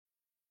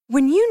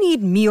When you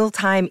need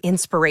mealtime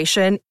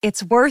inspiration,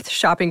 it's worth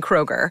shopping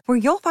Kroger, where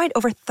you'll find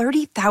over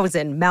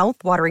 30,000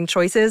 mouth-watering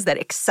choices that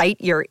excite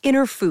your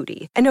inner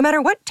foodie. And no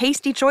matter what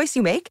tasty choice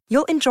you make,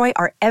 you'll enjoy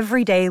our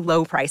everyday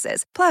low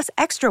prices, plus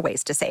extra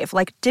ways to save,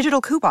 like digital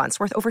coupons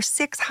worth over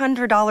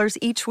 $600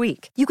 each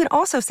week. You can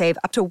also save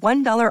up to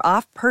 $1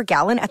 off per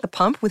gallon at the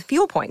pump with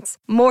fuel points.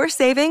 More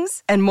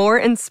savings and more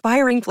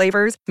inspiring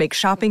flavors make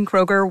shopping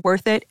Kroger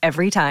worth it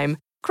every time.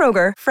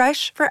 Kroger,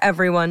 fresh for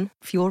everyone.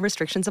 Fuel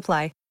restrictions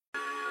apply.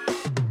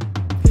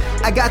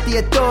 I got the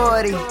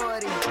authority,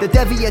 the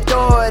Devy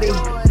authority.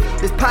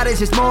 This pot is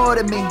just more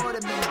to me.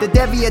 The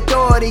Devy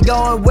authority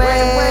going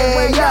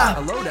way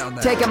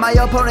up. Taking my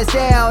opponents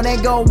down,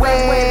 ain't going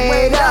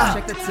way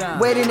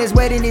up. Waiting is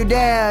waiting you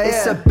down.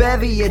 It's a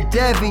bevy, a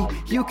Devy.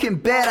 You can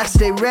bet I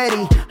stay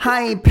ready.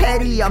 I ain't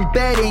petty, I'm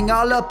betting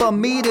all up on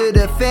me to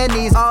defend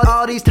these.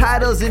 All these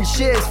titles and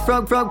shits,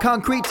 from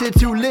concrete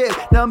to lit.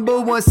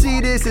 Number one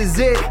seed, this is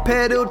it.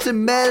 Pedal to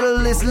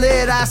metal, it's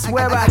lit. I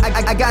swear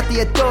I got the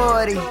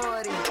authority.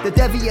 The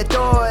Devy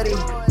authority.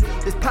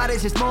 This pot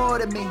is just more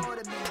to me.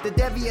 The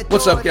Devy authority.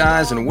 What's up,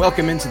 guys, and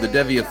welcome into the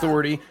Devy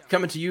Authority,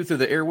 coming to you through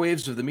the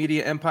airwaves of the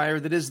media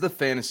empire that is the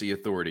Fantasy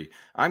Authority.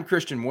 I'm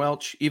Christian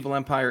Welch, Evil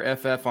Empire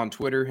FF on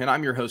Twitter, and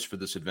I'm your host for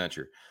this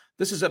adventure.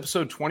 This is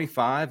episode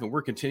 25, and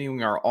we're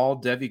continuing our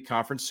all Devy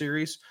conference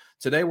series.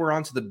 Today, we're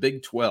on to the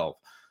Big-12.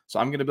 So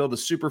I'm going to build a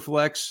super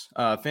flex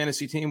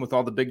fantasy team with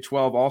all the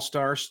Big-12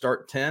 All-Stars,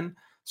 start 10.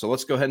 So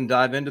let's go ahead and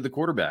dive into the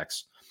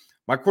quarterbacks.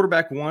 My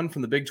quarterback one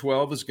from the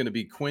Big-12 is going to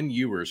be Quinn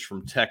Ewers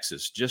from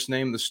Texas. Just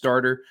named the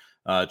starter,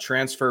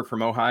 transfer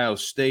from Ohio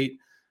State.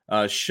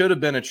 Should have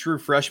been a true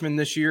freshman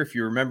this year. If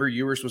you remember,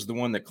 Ewers was the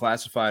one that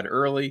classified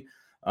early,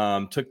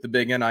 took the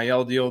big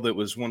NIL deal that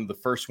was one of the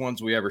first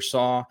ones we ever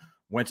saw,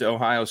 went to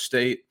Ohio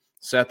State,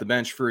 sat the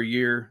bench for a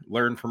year,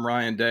 learned from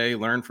Ryan Day,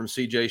 learned from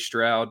C.J.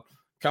 Stroud,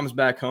 comes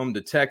back home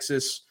to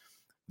Texas.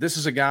 This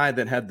is a guy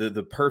that had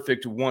the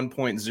perfect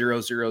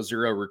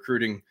 1.000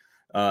 recruiting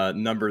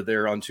number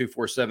there on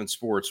 247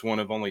 Sports, one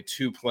of only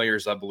two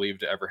players, I believe,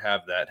 to ever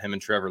have that, him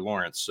and Trevor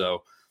Lawrence.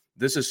 So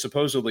this is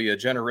supposedly a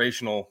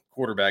generational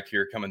quarterback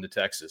here coming to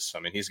Texas.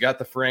 I mean, he's got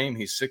the frame.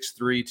 He's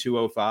 6'3",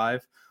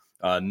 205.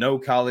 No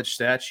college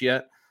stats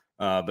yet.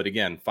 But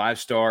again,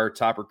 5-star,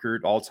 top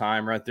recruit all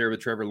time right there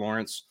with Trevor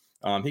Lawrence.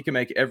 He can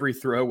make every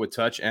throw with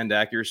touch and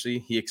accuracy.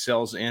 He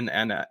excels in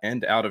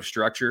and out of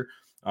structure.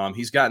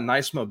 He's got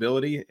nice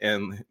mobility,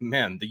 and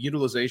man, the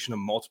utilization of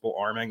multiple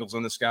arm angles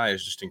on this guy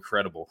is just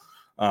incredible.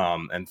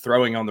 And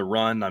throwing on the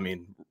run, I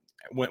mean,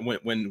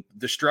 when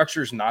the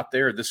structure's not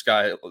there, this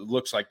guy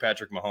looks like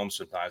Patrick Mahomes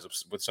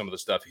sometimes with some of the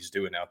stuff he's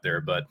doing out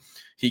there, but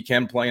he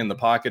can play in the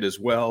pocket as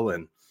well.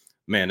 And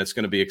man, it's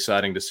going to be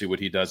exciting to see what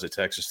he does at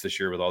Texas this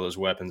year with all those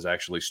weapons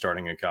actually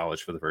starting in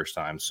college for the first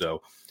time.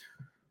 So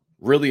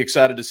really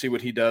excited to see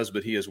what he does,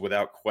 but he is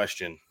without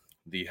question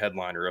the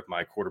headliner of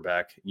my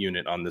quarterback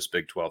unit on this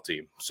Big 12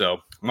 team. So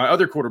my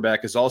other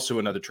quarterback is also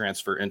another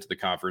transfer into the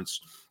conference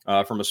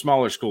from a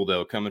smaller school,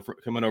 though,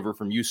 coming over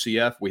from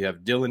UCF. We have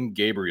Dylan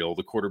Gabriel,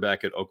 the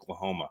quarterback at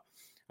Oklahoma,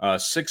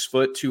 6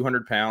 foot,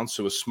 200 pounds.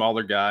 So a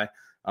smaller guy.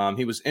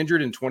 He was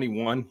injured in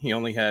 21. He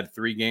only had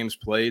 3 games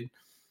played.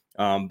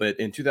 But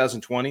in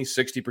 2020,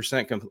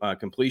 60%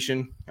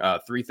 completion,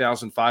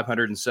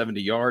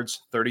 3,570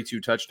 yards,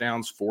 32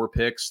 touchdowns, 4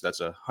 picks.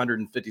 That's a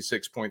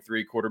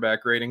 156.3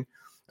 quarterback rating.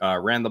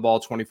 Ran the ball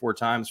 24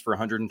 times for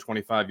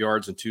 125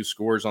 yards and 2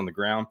 scores on the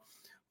ground.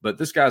 But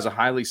this guy's a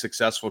highly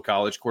successful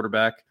college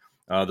quarterback.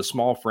 The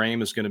small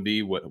frame is going to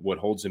be what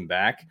holds him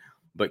back.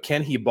 But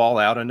can he ball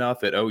out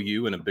enough at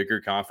OU in a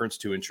bigger conference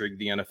to intrigue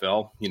the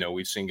NFL? You know,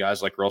 we've seen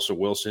guys like Russell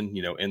Wilson.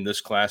 You know, in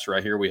this class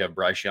right here, we have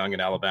Bryce Young in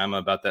Alabama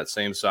about that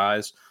same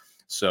size.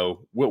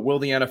 So will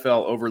the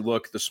NFL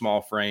overlook the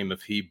small frame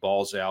if he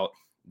balls out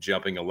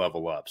jumping a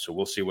level up? So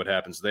we'll see what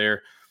happens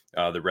there.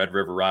 The Red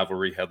River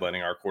rivalry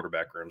headlining our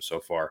quarterback room so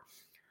far.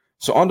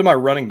 So on to my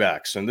running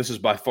backs, and this is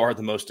by far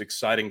the most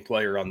exciting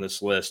player on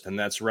this list, and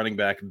that's running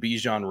back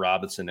Bijan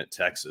Robinson at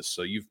Texas.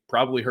 So you've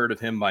probably heard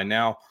of him by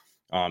now.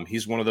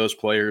 He's one of those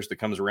players that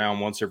comes around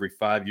once every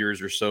 5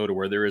 years or so to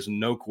where there is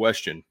no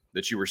question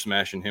that you were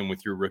smashing him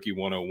with your rookie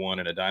 101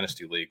 in a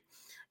dynasty league.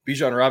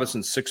 Bijan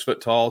Robinson's 6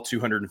 foot tall,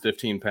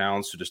 215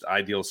 pounds, so just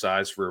ideal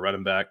size for a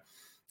running back.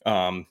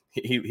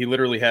 He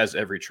literally has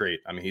every trait.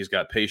 I mean, he's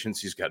got patience,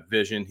 he's got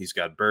vision, he's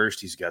got burst,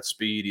 he's got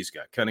speed, he's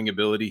got cutting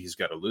ability, he's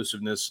got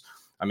elusiveness.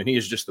 I mean, he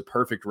is just the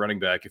perfect running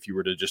back if you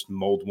were to just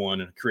mold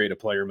one and create a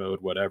player mode,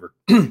 whatever.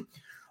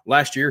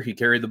 Last year, he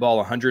carried the ball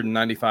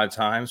 195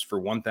 times for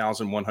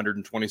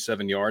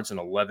 1,127 yards and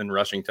 11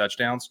 rushing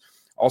touchdowns.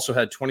 Also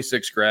had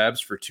 26 grabs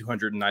for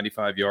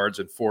 295 yards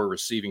and 4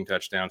 receiving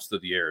touchdowns through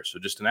the air. So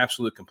just an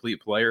absolute complete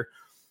player.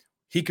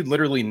 He could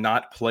literally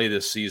not play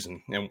this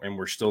season, and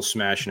we're still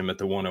smashing him at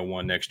the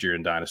 101 next year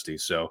in Dynasty.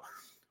 So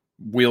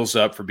wheels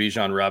up for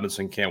Bijan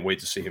Robinson. Can't wait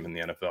to see him in the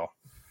NFL.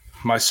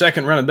 My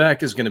second running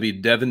back is going to be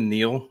Devin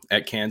Neal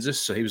at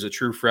Kansas. So he was a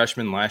true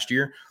freshman last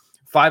year,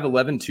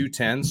 5'11",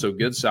 210, so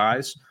good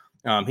size.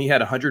 He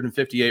had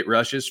 158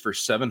 rushes for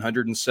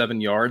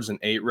 707 yards and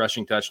 8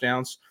 rushing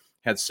touchdowns.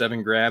 had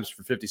 7 grabs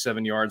for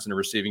 57 yards and a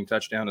receiving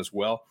touchdown as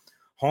well.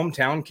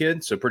 Hometown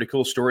kid, so pretty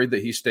cool story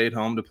that he stayed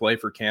home to play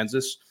for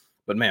Kansas.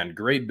 But, man,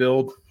 great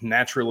build,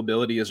 natural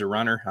ability as a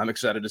runner. I'm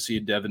excited to see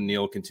Devin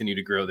Neal continue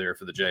to grow there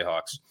for the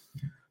Jayhawks.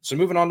 So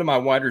moving on to my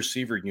wide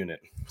receiver unit.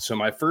 So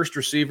my first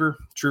receiver,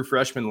 true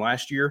freshman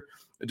last year,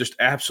 just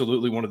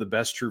absolutely one of the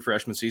best true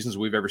freshman seasons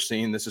we've ever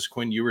seen. This is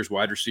Quinn Ewers,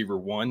 wide receiver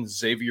 1,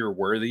 Xavier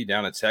Worthy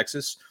down at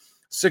Texas.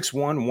 6'1",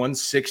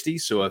 160,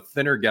 so a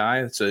thinner guy.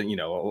 It's a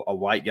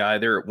light guy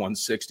there at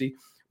 160.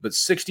 But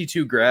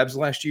 62 grabs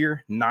last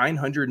year,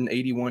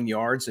 981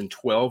 yards, and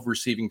 12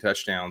 receiving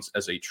touchdowns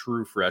as a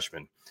true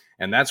freshman.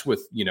 And that's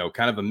with,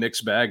 kind of a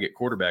mixed bag at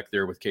quarterback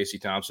there with Casey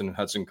Thompson and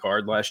Hudson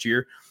Card last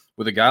year.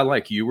 With a guy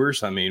like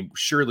Ewers, I mean,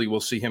 surely we'll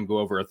see him go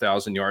over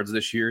 1,000 yards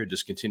this year and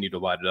just continue to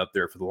light it up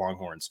there for the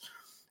Longhorns.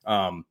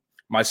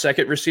 My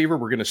second receiver,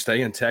 we're going to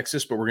stay in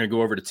Texas, but we're going to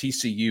go over to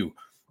TCU,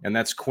 and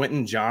that's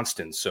Quentin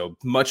Johnston. So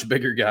much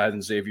bigger guy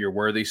than Xavier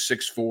Worthy,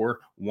 6'4",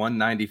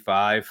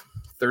 195,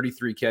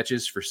 33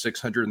 catches for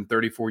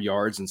 634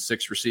 yards and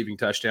 6 receiving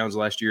touchdowns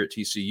last year at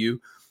TCU.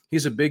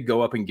 He's a big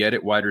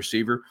go-up-and-get-it wide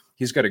receiver.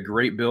 He's got a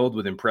great build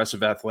with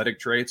impressive athletic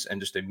traits and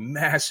just a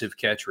massive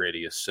catch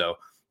radius. So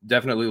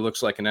definitely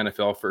looks like an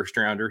NFL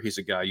first-rounder. He's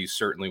a guy you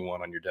certainly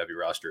want on your Devy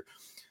roster.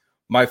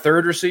 My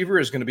third receiver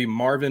is going to be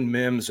Marvin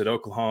Mims at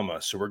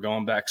Oklahoma. So we're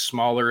going back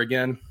smaller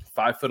again,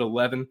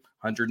 5'11",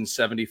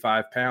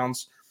 175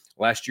 pounds.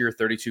 Last year,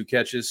 32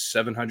 catches,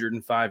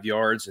 705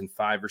 yards, and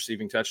 5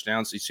 receiving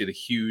touchdowns. So you see the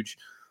huge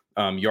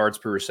yards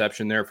per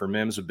reception there for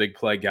Mims, a big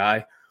play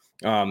guy.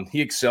 He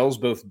excels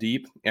both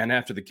deep and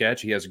after the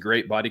catch. He has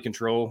great body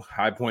control,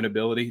 high point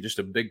ability, just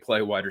a big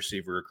play wide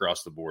receiver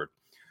across the board.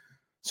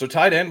 So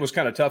tight end was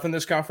kind of tough in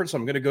this conference.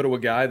 I'm going to go to a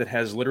guy that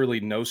has literally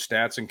no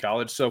stats in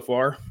college so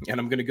far, and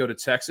I'm going to go to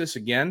Texas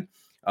again.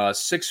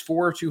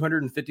 6'4",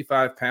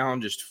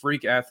 255-pound, just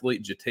freak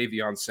athlete,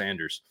 Jatavion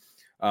Sanders.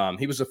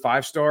 He was a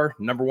 5-star,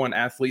 number 1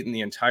 athlete in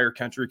the entire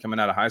country coming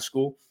out of high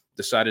school,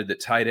 decided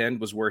that tight end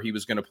was where he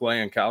was going to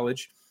play in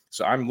college.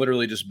 So I'm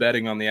literally just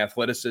betting on the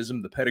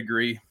athleticism, the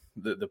pedigree,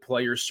 the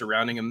players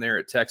surrounding him there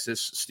at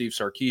Texas, Steve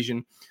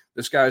Sarkisian.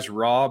 This guy's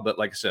raw, but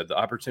like I said, the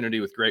opportunity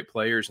with great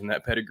players and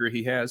that pedigree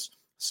he has,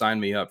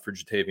 sign me up for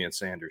Jatavion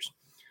Sanders.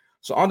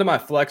 So on to my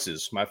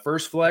flexes. My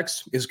first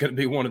flex is going to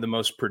be one of the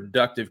most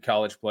productive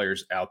college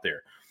players out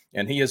there.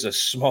 And he is a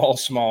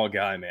small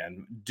guy,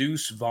 man.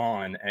 Deuce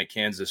Vaughn at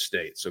Kansas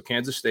State. So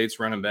Kansas State's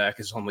running back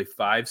is only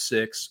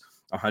 5'6",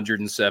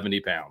 170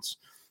 pounds.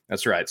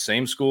 That's right.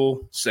 Same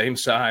school, same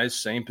size,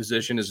 same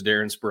position as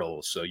Darren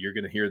Sproles. So you're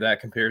going to hear that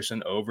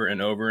comparison over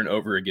and over and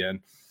over again.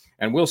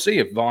 And we'll see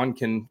if Vaughn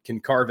can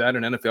carve out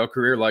an NFL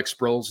career like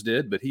Sproles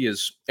did, but he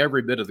is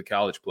every bit of the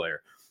college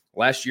player.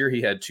 Last year,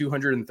 he had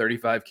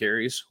 235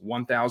 carries,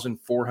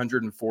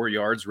 1,404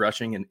 yards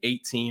rushing, and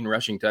 18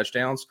 rushing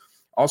touchdowns.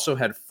 Also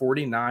had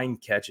 49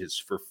 catches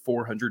for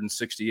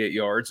 468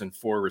 yards and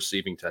 4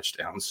 receiving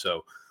touchdowns.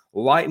 So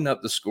lighten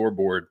up the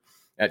scoreboard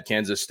at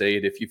Kansas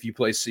State. If you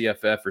play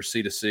CFF or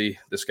C2C,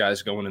 this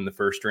guy's going in the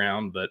first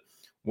round. But,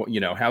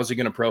 how's he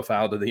going to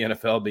profile to the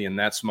NFL being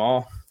that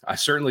small? I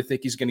certainly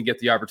think he's going to get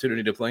the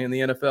opportunity to play in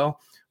the NFL.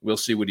 We'll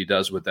see what he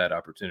does with that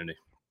opportunity.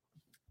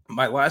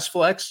 My last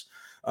flex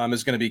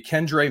is going to be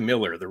Kendre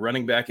Miller, the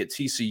running back at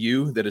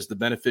TCU that is the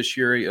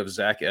beneficiary of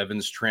Zach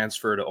Evans'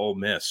 transfer to Ole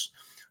Miss.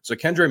 So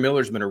Kendre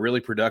Miller's been a really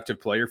productive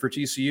player for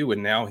TCU,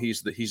 and now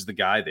he's the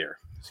guy there.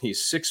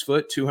 He's 6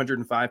 foot,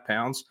 205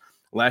 pounds.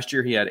 Last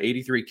year, he had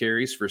 83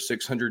 carries for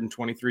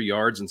 623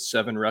 yards and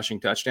 7 rushing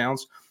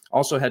touchdowns.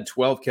 Also had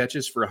 12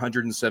 catches for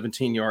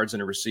 117 yards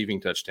and a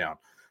receiving touchdown.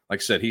 Like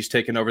I said, he's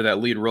taken over that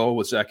lead role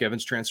with Zach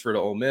Evans' transfer to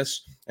Ole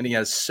Miss, and he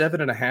has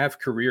 7.5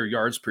 career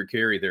yards per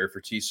carry there for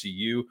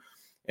TCU.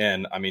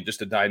 And,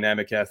 just a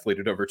dynamic athlete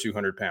at over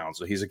 200 pounds.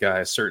 So he's a guy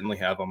I certainly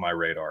have on my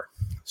radar.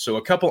 So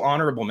a couple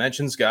honorable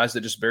mentions, guys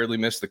that just barely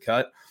missed the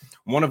cut.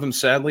 One of them,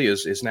 sadly,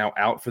 is now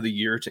out for the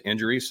year to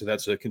injury. So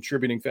that's a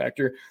contributing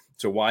factor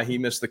to why he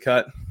missed the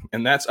cut.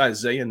 And that's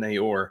Isaiah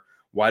Nayor,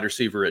 wide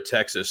receiver at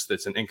Texas.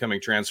 That's an incoming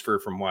transfer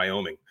from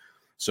Wyoming.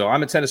 So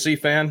I'm a Tennessee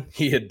fan.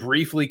 He had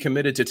briefly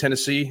committed to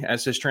Tennessee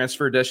as his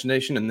transfer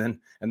destination and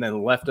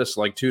then left us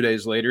like 2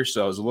 days later.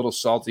 So I was a little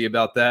salty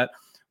about that.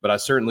 But I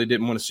certainly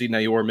didn't want to see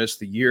Nayor miss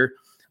the year.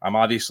 I'm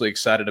obviously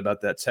excited about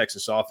that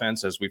Texas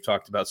offense, as we've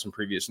talked about some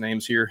previous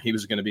names here. He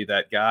was going to be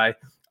that guy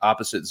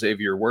opposite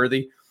Xavier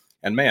Worthy.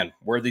 And, man,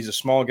 Worthy's a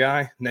small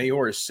guy.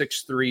 Nayor is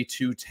 6'3",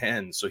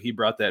 210. So he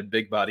brought that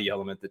big body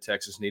element that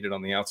Texas needed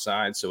on the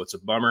outside. So it's a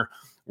bummer.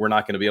 We're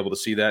not going to be able to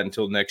see that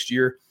until next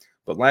year.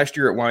 But last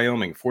year at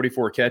Wyoming,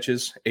 44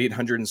 catches,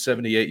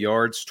 878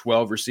 yards,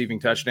 12 receiving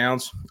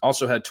touchdowns.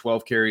 Also had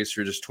 12 carries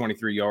for just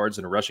 23 yards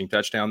and a rushing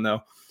touchdown,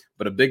 though.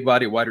 But a big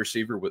body wide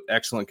receiver with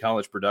excellent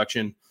college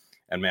production.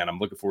 And, man, I'm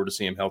looking forward to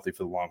seeing him healthy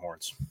for the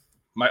Longhorns.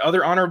 My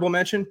other honorable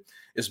mention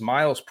is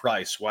Miles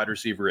Price, wide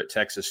receiver at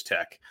Texas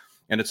Tech.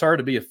 And it's hard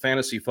to be a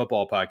fantasy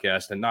football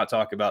podcast and not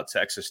talk about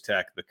Texas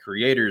Tech, the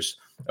creators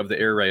of the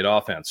air raid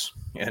offense.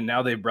 And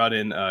now they've brought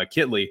in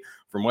Kitley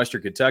from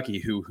Western Kentucky,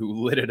 who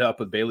lit it up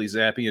with Bailey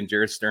Zappi and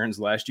Jarrett Stearns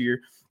last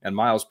year. And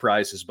Miles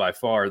Price is by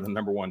far the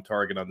number one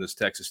target on this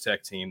Texas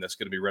Tech team that's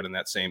going to be running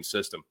that same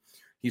system.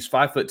 He's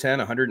 5'10",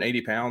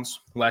 180 pounds.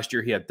 Last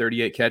year, he had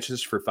 38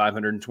 catches for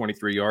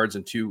 523 yards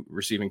and 2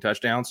 receiving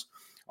touchdowns.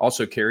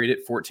 Also carried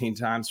it 14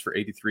 times for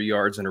 83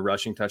 yards and a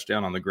rushing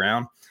touchdown on the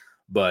ground.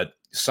 But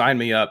sign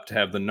me up to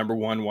have the number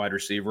one wide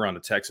receiver on the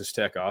Texas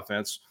Tech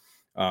offense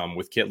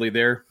with Kitley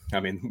there. I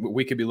mean,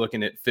 we could be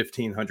looking at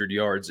 1,500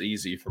 yards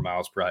easy for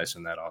Miles Price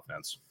in that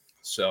offense.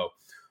 So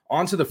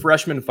on to the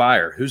freshman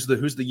fire. Who's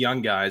the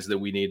young guys that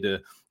we need to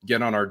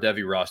get on our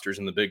Devy rosters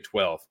in the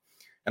Big-12?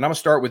 And I'm going to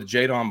start with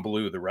Jadon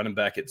Blue, the running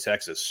back at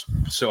Texas.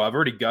 So I've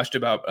already gushed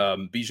about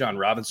Bijan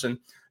Robinson.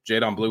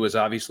 Jadon Blue is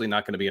obviously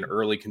not going to be an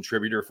early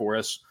contributor for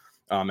us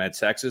at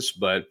Texas,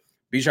 but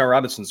Bijan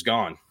Robinson's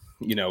gone,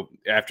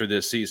 after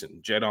this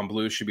season. Jadon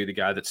Blue should be the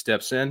guy that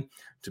steps in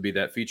to be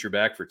that feature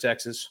back for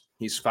Texas.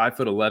 He's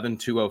 5'11",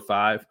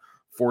 205,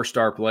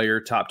 4-star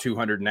player, top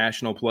 200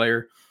 national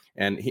player.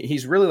 And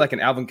he's really like an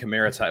Alvin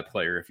Kamara type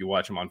player if you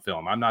watch him on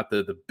film. I'm not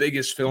the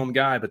biggest film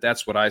guy, but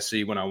that's what I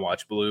see when I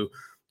watch Blue.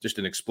 Just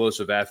an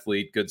explosive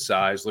athlete, good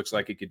size, looks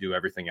like he could do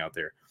everything out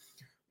there.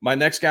 My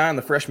next guy on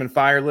the freshman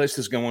fire list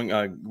is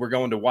we're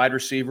going to wide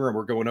receiver, and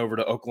we're going over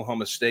to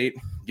Oklahoma State.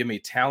 Give me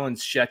Talon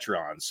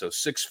Shetron. So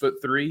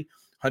 6'3",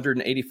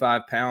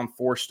 185-pound,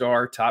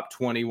 4-star, top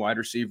 20 wide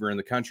receiver in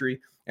the country.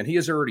 And he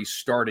is already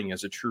starting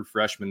as a true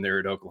freshman there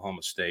at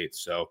Oklahoma State.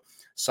 So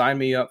sign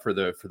me up for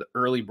the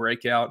early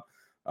breakout.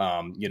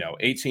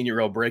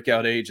 18-year-old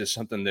breakout age is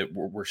something that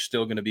we're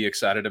still going to be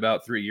excited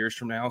about 3 years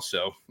from now.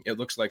 So it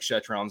looks like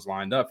Shetron's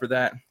lined up for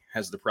that,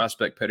 has the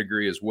prospect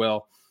pedigree as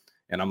well.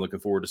 And I'm looking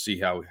forward to see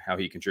how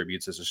he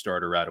contributes as a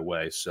starter right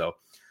away. So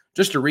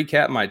just to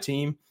recap my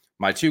team,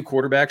 my 2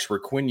 quarterbacks were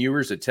Quinn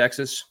Ewers at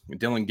Texas,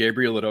 Dylan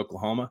Gabriel at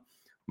Oklahoma.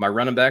 My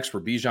running backs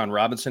were Bijan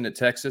Robinson at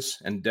Texas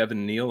and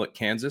Devin Neal at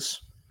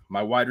Kansas.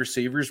 My wide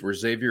receivers were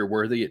Xavier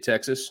Worthy at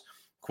Texas,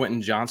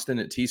 Quentin Johnston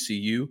at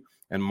TCU,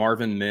 and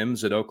Marvin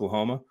Mims at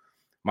Oklahoma.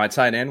 My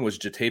tight end was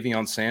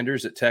Jatavion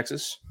Sanders at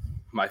Texas.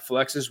 My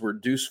flexes were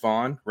Deuce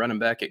Vaughn, running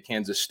back at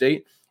Kansas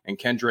State, and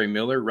Kendre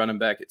Miller, running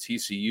back at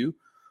TCU.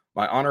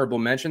 My honorable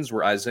mentions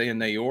were Isaiah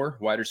Nayor,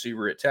 wide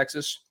receiver at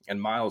Texas,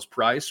 and Miles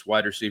Price,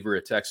 wide receiver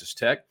at Texas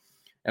Tech.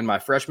 And my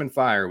freshman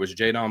fire was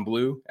Jadon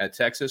Blue at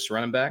Texas,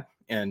 running back,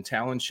 and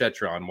Talon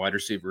Shetron, wide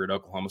receiver at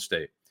Oklahoma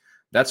State.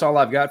 That's all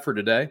I've got for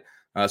today.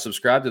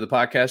 Subscribe to the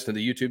podcast and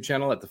the YouTube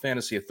channel at The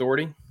Fantasy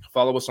Authority.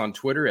 Follow us on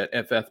Twitter at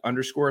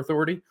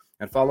FF_authority.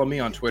 And follow me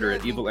on Twitter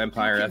at Evil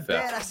Empire FF.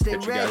 Catch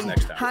you guys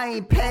next time. I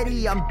ain't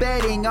petty, I'm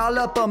betting all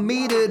up on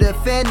me to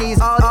defend these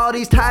all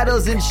these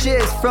titles and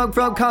shits.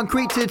 From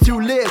concrete to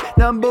lit.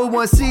 Number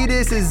 1 seed,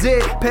 this is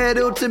it.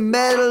 Pedal to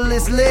metal,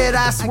 it's lit.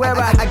 I swear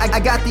I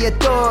got the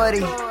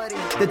authority.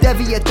 The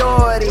Devy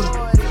authority.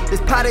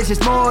 This pot is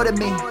just more to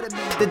me.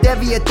 The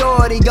Devy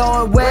authority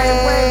going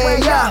way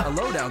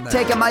up.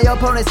 Taking my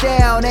opponents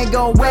down and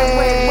going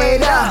way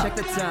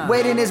up.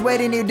 Waiting is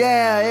waiting you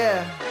down,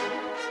 yeah.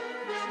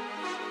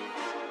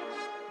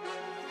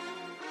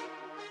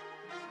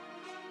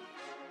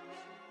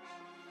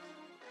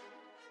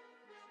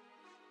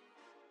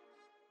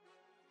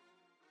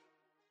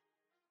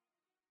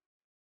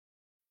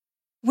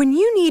 When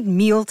you need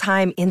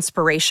mealtime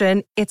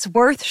inspiration, it's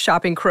worth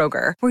shopping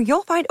Kroger, where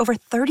you'll find over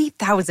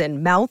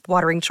 30,000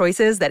 mouth-watering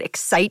choices that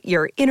excite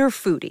your inner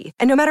foodie.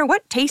 And no matter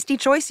what tasty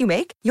choice you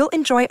make, you'll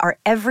enjoy our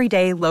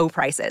everyday low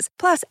prices,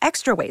 plus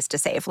extra ways to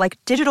save, like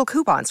digital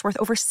coupons worth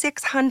over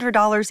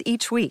 $600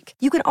 each week.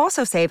 You can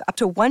also save up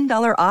to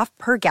 $1 off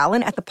per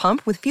gallon at the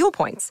pump with fuel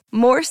points.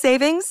 More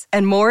savings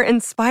and more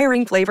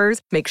inspiring flavors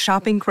make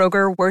shopping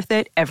Kroger worth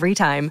it every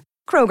time.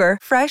 Kroger,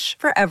 fresh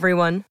for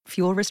everyone.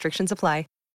 Fuel restrictions apply.